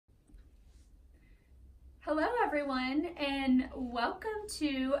Hello everyone, and welcome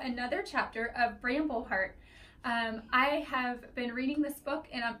to another chapter of Brambleheart. I have been reading this book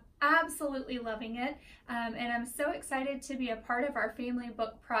and I'm absolutely loving it, and I'm so excited to be a part of our family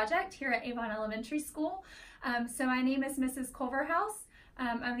book project here at Avon Elementary School. So my name is Mrs. Culverhouse.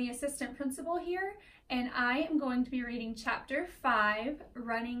 I'm the assistant principal here, and I am going to be reading chapter 5,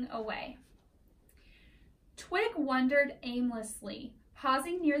 Running Away. Twig wandered aimlessly,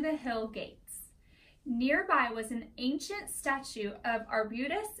 pausing near the hill gates. Nearby was an ancient statue of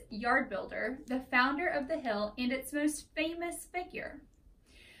Arbutus Yardbuilder, the founder of the hill and its most famous figure.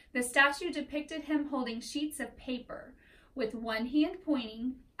 The statue depicted him holding sheets of paper, with one hand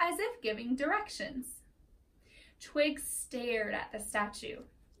pointing as if giving directions. Twig stared at the statue.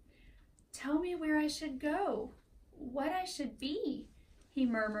 "Tell me where I should go, what I should be," he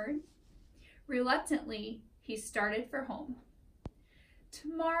murmured. Reluctantly, he started for home.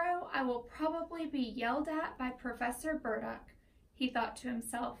 "Tomorrow I will probably be yelled at by Professor Burdock," he thought to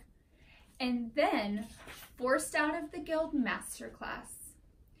himself, "and then forced out of the guild master class.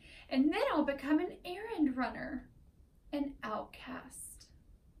 And then I'll become an errand runner, an outcast."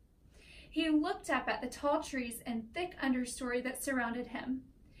 He looked up at the tall trees and thick understory that surrounded him.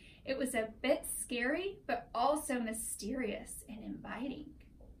 It was a bit scary, but also mysterious and inviting.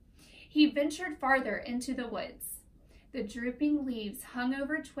 He ventured farther into the woods. The drooping leaves hung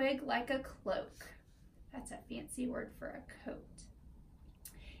over Twig like a cloak. That's a fancy word for a coat.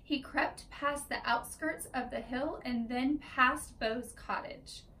 He crept past the outskirts of the hill and then past Beau's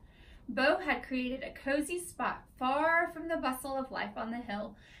cottage. Beau had created a cozy spot far from the bustle of life on the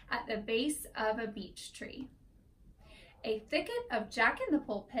hill at the base of a beech tree. A thicket of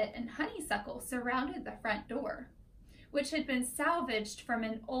jack-in-the-pulpit and honeysuckle surrounded the front door, which had been salvaged from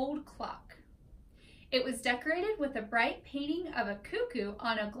an old clock. It was decorated with a bright painting of a cuckoo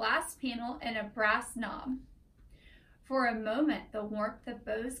on a glass panel and a brass knob. For a moment, the warmth of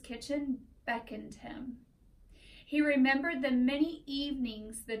Beau's kitchen beckoned him. He remembered the many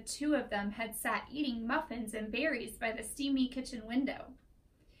evenings the two of them had sat eating muffins and berries by the steamy kitchen window.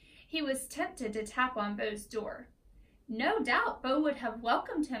 He was tempted to tap on Beau's door. No doubt Beau would have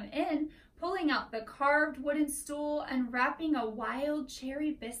welcomed him in, pulling out the carved wooden stool and wrapping a wild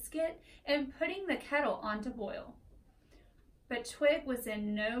cherry biscuit and putting the kettle on to boil. But Twig was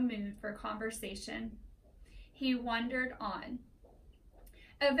in no mood for conversation. He wandered on.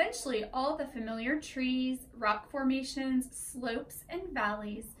 Eventually, all the familiar trees, rock formations, slopes and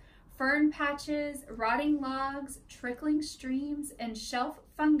valleys, fern patches, rotting logs, trickling streams, and shelf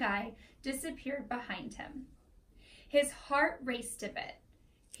fungi disappeared behind him. His heart raced a bit.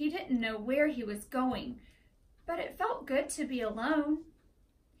 He didn't know where he was going, but it felt good to be alone.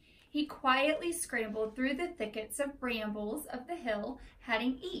 He quietly scrambled through the thickets of brambles of the hill,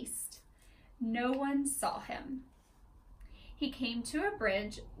 heading east. No one saw him. He came to a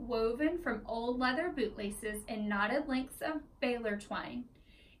bridge woven from old leather bootlaces and knotted lengths of baler twine.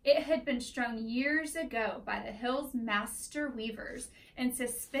 It had been strung years ago by the hill's master weavers and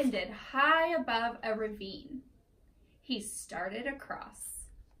suspended high above a ravine. He started across.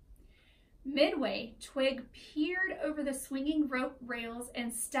 Midway, Twig peered over the swinging rope rails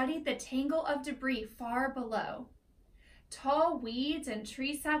and studied the tangle of debris far below. Tall weeds and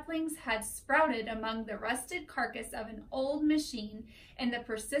tree saplings had sprouted among the rusted carcass of an old machine, and the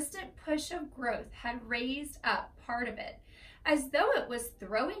persistent push of growth had raised up part of it, as though it was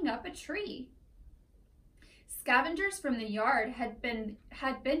throwing up a tree. Scavengers from the yard had been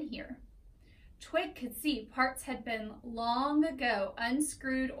here. Twig could see parts had been long ago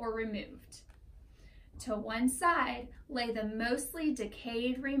unscrewed or removed. To one side lay the mostly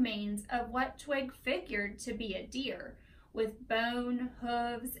decayed remains of what Twig figured to be a deer, with bone,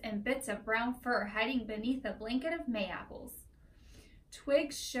 hooves, and bits of brown fur hiding beneath a blanket of May-apples.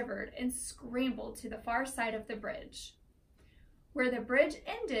 Twig shivered and scrambled to the far side of the bridge. Where the bridge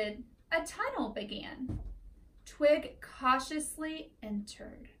ended, a tunnel began. Twig cautiously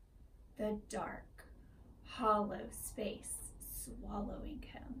entered. The dark, hollow space swallowing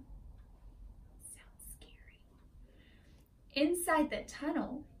him. Sounds scary. Inside the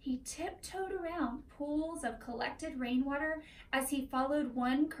tunnel, he tiptoed around pools of collected rainwater as he followed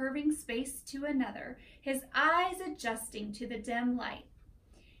one curving space to another, his eyes adjusting to the dim light.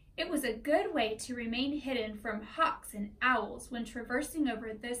 It was a good way to remain hidden from hawks and owls when traversing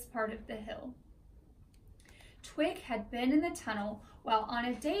over this part of the hill. Twig had been in the tunnel while on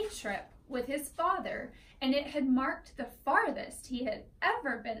a day trip with his father, and it had marked the farthest he had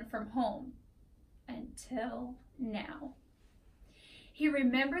ever been from home, until now. He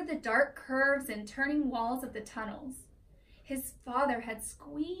remembered the dark curves and turning walls of the tunnels. His father had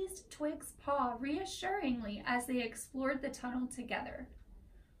squeezed Twig's paw reassuringly as they explored the tunnel together.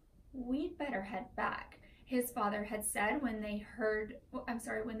 "We'd better head back," his father had said when they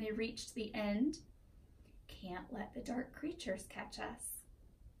reached the end. "Can't let the dark creatures catch us."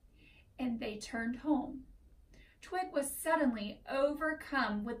 And they turned home. Twig was suddenly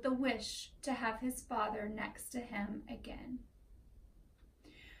overcome with the wish to have his father next to him again.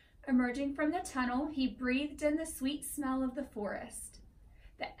 Emerging from the tunnel, he breathed in the sweet smell of the forest.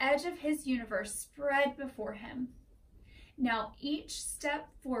 The edge of his universe spread before him. Now each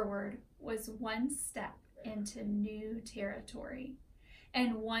step forward was one step into new territory,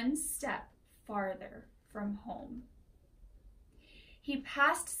 and one step farther from home. He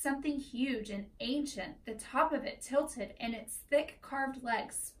passed something huge and ancient. The top of it tilted, and its thick carved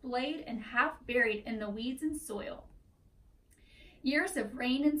legs splayed and half buried in the weeds and soil. Years of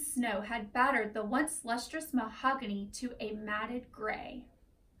rain and snow had battered the once lustrous mahogany to a matted gray.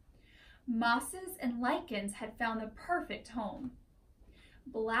 Mosses and lichens had found the perfect home.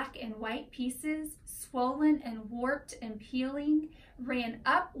 Black and white pieces, swollen and warped and peeling, ran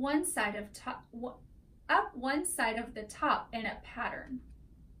up one side of the top in a pattern.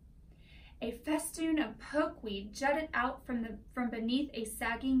 A festoon of pokeweed jutted out from beneath a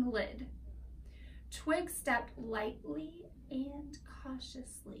sagging lid. Twig stepped lightly and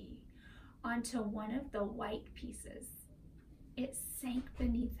cautiously onto one of the white pieces. It sank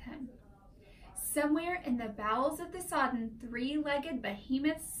beneath him. Somewhere in the bowels of the sodden, three-legged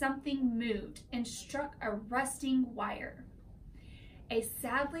behemoth, something moved and struck a rusting wire. A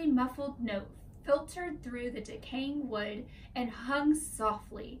sadly muffled note filtered through the decaying wood and hung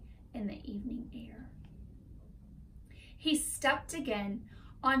softly in the evening air. He stepped again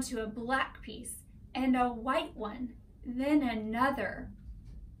onto a black piece and a white one, then another.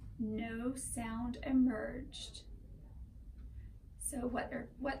 No sound emerged. So what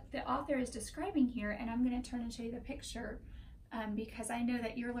the author is describing here, and I'm going to turn and show you the picture because I know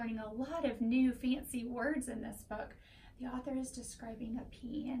that you're learning a lot of new fancy words in this book. The author is describing a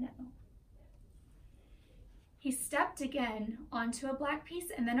piano. He stepped again onto a black piece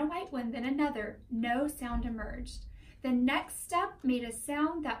and then a white one, then another. No sound emerged. The next step made a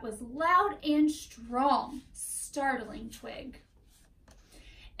sound that was loud and strong, startling Twig.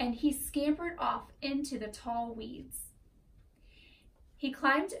 And he scampered off into the tall weeds. He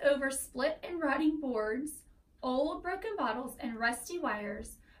climbed over split and rotting boards, old broken bottles, and rusty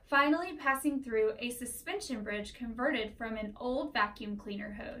wires, finally passing through a suspension bridge converted from an old vacuum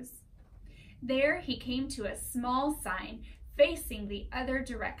cleaner hose. There he came to a small sign facing the other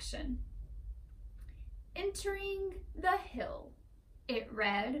direction. "Entering the hill," it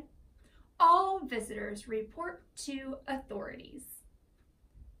read. "All visitors report to authorities."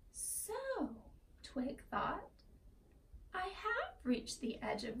 So, Twig thought, I have reached the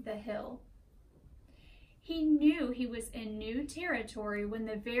edge of the hill. He knew he was in new territory when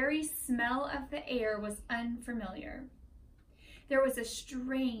the very smell of the air was unfamiliar. There was a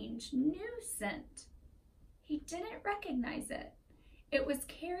strange, new scent. He didn't recognize it. It was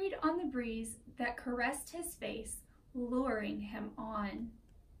carried on the breeze that caressed his face, luring him on.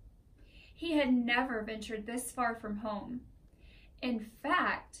 He had never ventured this far from home. In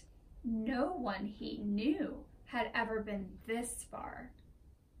fact, no one he knew had ever been this far,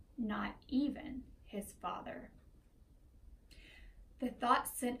 not even his father. The thought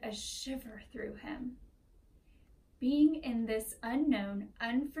sent a shiver through him. Being in this unknown,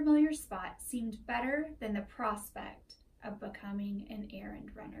 unfamiliar spot seemed better than the prospect of becoming an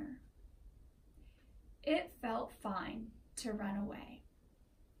errand runner. It felt fine to run away.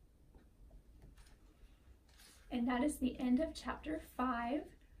 And that is the end of chapter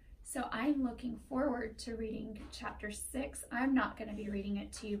 5. So I'm looking forward to reading chapter 6. I'm not going to be reading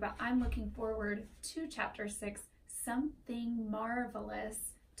it to you, but I'm looking forward to chapter 6, Something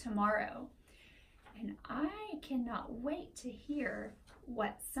Marvelous, tomorrow. And I cannot wait to hear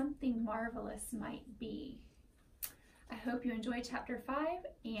what something marvelous might be. I hope you enjoy chapter 5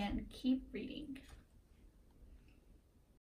 and keep reading.